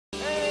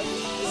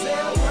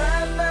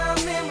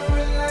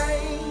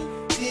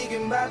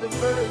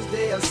first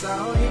day I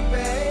saw your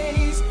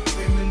face,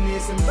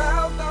 reminiscing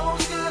about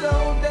those good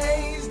old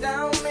days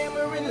down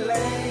memory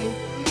lane,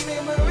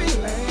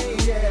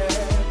 yeah.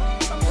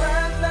 I'm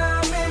riding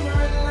down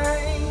memory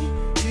lane,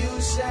 you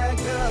shy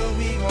girl,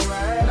 we gon'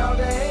 ride all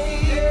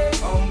day,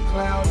 on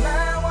cloud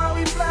nine while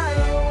we fly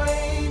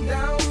away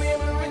down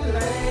memory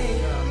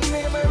lane,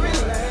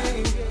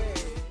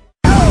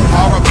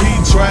 R.I.P.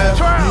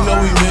 Trap, you know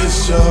we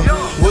miss ya.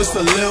 What's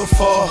the live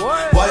for?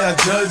 Why y'all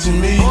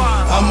judging me?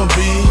 I'ma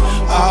be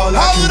all I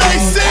can be.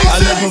 I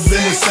never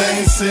been the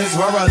same since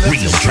where I left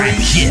the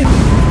streets.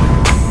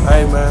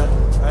 Hey man,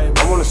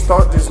 I wanna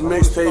start this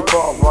mixtape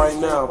off right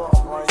now.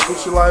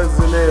 Put your lighters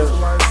in there.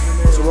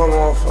 So my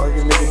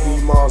motherfucking nigga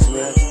D Moss,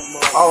 man.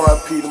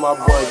 R.I.P. to my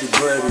boy D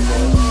Grady,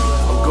 man.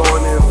 I'm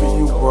going in for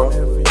you, bro.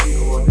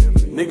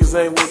 Niggas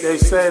ain't what they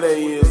say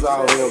they is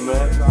out here,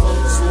 man.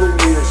 Salute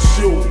me and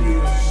shoot me.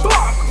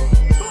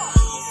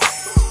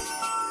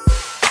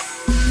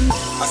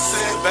 I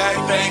sit back,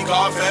 thank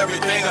God for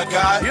everything I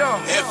got,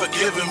 and for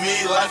giving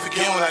me life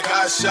again when I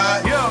got shot.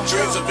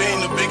 Dreams of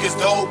being the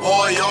biggest dope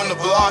boy on the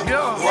block.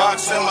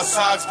 Rocks in my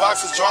socks,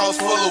 boxes, drawers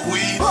full of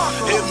weed.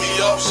 Hit me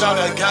up, shout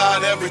at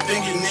God, everything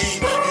you need.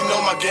 You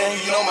know my gang,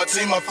 you know my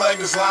team, my flag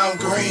is lime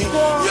green.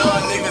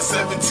 Young nigga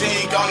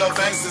 17, gone up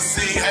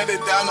ecstasy,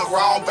 headed down the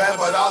wrong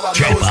path, but all I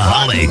know is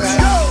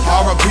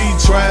R.I.P.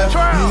 Trap,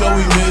 you know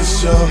we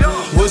miss ya.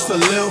 What's the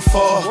live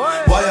for?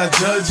 Why y'all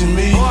judging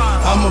me?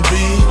 I'ma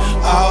be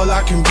all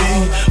I can be.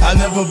 I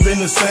never been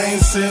the same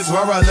since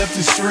where I left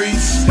the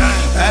streets.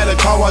 At a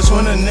car wash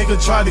when a nigga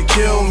tried to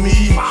kill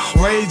me.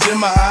 Rage in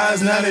my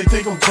eyes, now they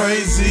think I'm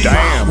crazy.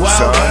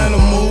 Wild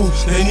animal,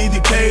 they need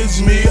to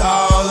cage me.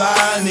 All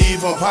I need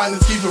from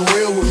partners keep it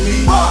real with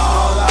me.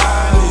 All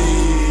I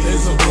need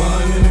is a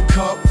blunt in a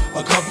cup,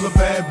 a couple of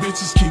bad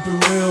bitches keep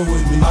it real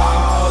with me.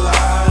 All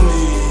I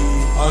need,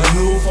 a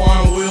new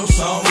foreign wheel,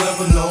 salt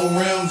leather, no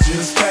rims,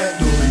 just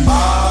factory.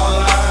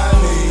 All I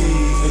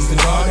need is the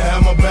dog to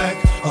have my back,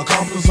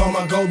 accomplice on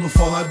my goal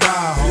before I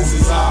die. This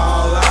is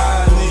all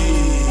I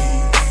need.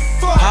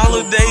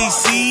 Holiday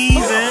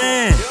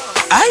season.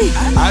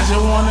 I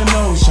just wanna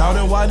know, shout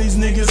out why these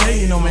niggas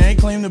hating on me. Ain't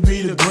claim to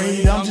be the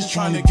breed, I'm just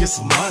trying to get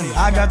some money.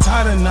 I got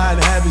tired of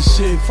not having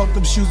shit, fucked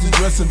up shoes and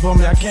dressing for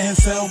me. I can't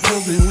sell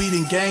pills and weed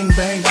and gang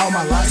bang all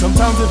my life.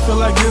 Sometimes it feel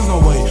like there's no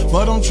way,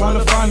 but I'm trying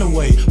to find a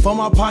way for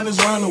my partners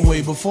run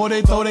away before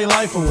they throw their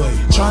life away.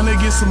 Trying to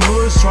get some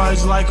hood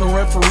stripes like a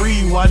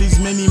referee. Why these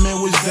many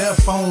men wish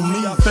death on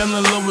me? I fell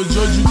in love with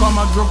drugs, you call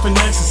my girlfriend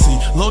ecstasy.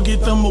 Lord,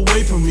 get them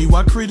away from me.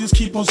 Why critics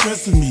keep on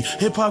stressing me?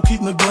 Hip hop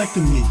keep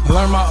neglecting me.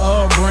 Learn my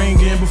upbringing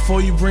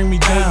before you bring me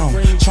down.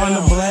 Trying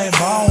to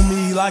blackball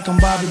me like I'm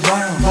Bobby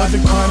Brown. But the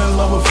kind of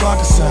love with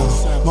Flocka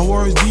sound. My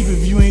words deep,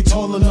 if you ain't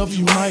tall enough,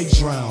 you might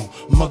drown.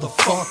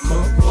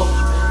 Motherfucker.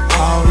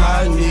 All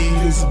I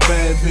need is a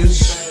bad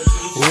bitch,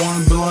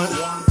 one blunt,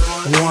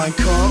 one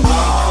cup.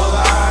 All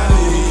I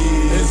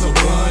need is a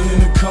blunt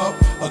in a cup,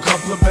 a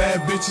couple of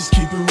bad bitches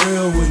keep it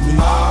real with me.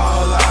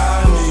 All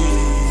I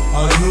need,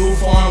 a new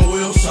foreign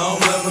wheel, salt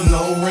leather,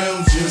 no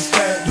rims, just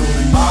factory.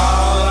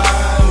 All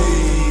I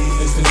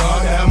need is the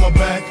dog to have my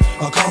back,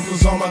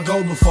 accomplice on my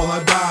goal before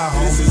I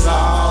die. This is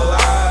all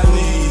I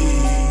need.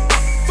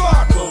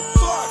 Flocka.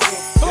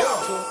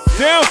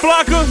 Damn,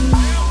 Flocka.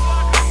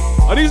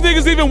 Are these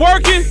niggas even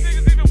working?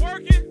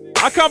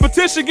 Our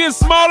competition getting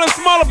smaller and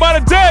smaller by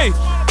the day.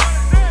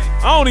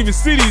 I don't even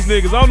see these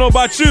niggas. I don't know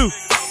about you.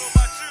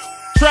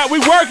 Trap, we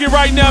working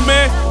right now,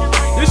 man.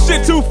 This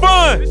shit too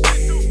fun.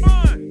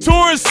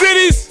 Touring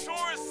cities,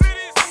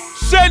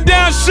 shutting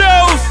down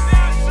shows,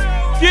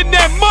 getting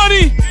that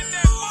money,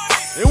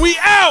 and we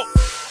out.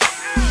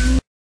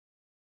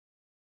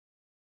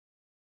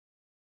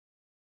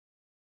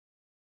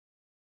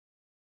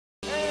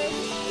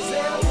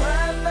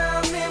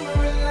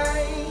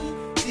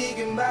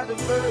 The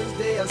first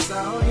day I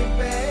saw your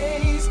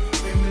face,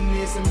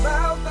 reminiscing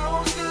about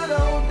those good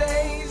old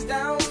days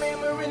down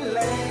memory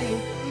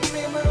lane,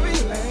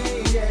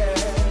 yeah.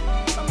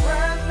 I'm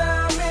riding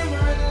down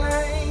memory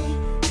lane,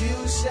 you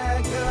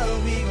shy girl,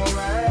 we gon'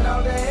 ride